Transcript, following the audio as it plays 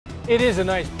It is a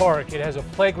nice park. It has a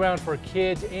playground for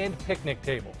kids and picnic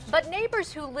tables. But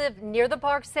neighbors who live near the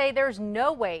park say there's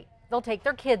no way they'll take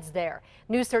their kids there.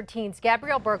 News 13's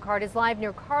Gabrielle Burkhardt is live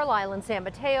near Carlisle and San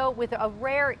Mateo with a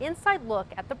rare inside look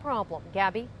at the problem.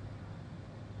 Gabby?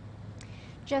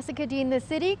 Jessica Dean, the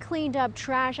city cleaned up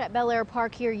trash at Bel Air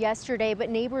Park here yesterday, but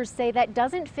neighbors say that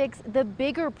doesn't fix the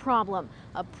bigger problem,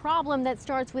 a problem that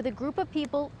starts with a group of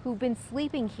people who've been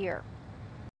sleeping here.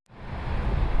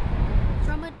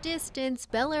 From a distance,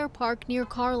 Bel Air Park near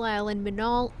Carlisle and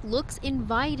Manal looks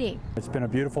inviting. It's been a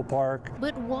beautiful park.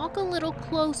 But walk a little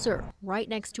closer. Right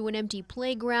next to an empty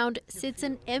playground sits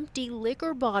an empty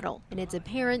liquor bottle, and it's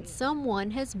apparent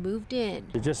someone has moved in.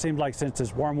 It just seems like since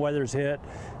this warm weather's hit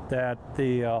that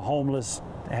the homeless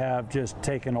have just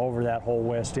taken over that whole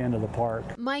west end of the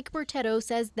park. Mike Bertetto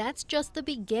says that's just the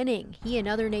beginning. He and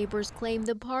other neighbors claim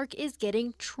the park is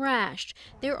getting trashed.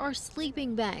 There are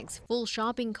sleeping bags, full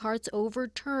shopping carts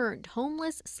overturned,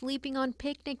 homeless sleeping on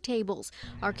picnic tables.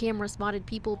 Our camera spotted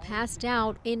people passed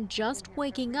out and just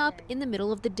waking up in the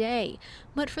middle of the day.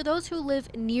 But for those who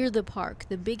live near the park,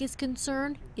 the biggest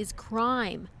concern is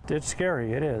crime. It's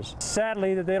scary, it is.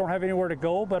 Sadly that they don't have anywhere to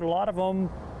go, but a lot of them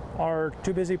are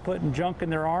too busy putting junk in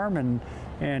their arm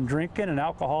and drinking and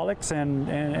alcoholics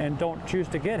and don't choose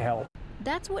to get help.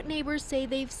 That's what neighbors say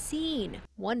they've seen.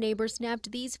 One neighbor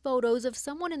snapped these photos of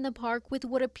someone in the park with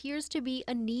what appears to be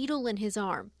a needle in his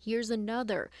arm. Here's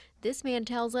another. This man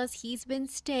tells us he's been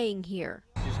staying here.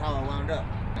 This is how I wound up.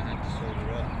 I had to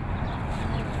sober up.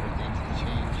 I need for things to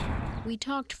change. We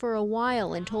talked for a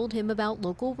while and told him about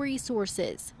local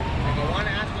resources. Like I want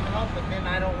to ask him to help, but then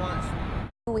I don't want to.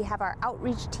 We have our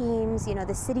outreach teams. You know,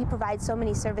 the city provides so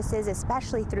many services,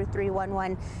 especially through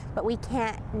 311, but we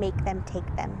can't make them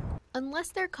take them.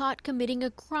 Unless they're caught committing a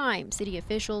crime, city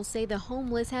officials say the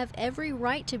homeless have every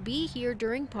right to be here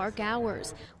during park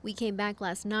hours. We came back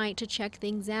last night to check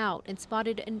things out and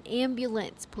spotted an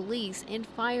ambulance, police, and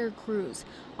fire crews.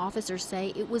 Officers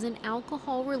say it was an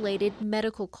alcohol-related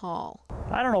medical call.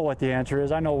 I don't know what the answer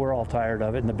is. I know we're all tired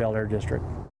of it in the Bel Air district.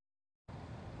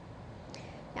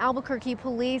 Albuquerque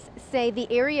police say the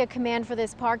area command for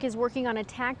this park is working on a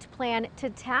tact plan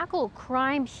to tackle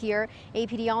crime here.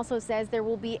 APD also says there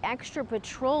will be extra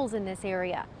patrols in this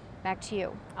area. Back to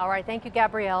you. All right, thank you,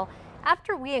 Gabrielle.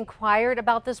 After we inquired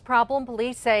about this problem,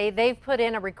 police say they've put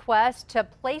in a request to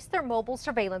place their mobile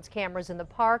surveillance cameras in the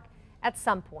park at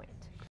some point.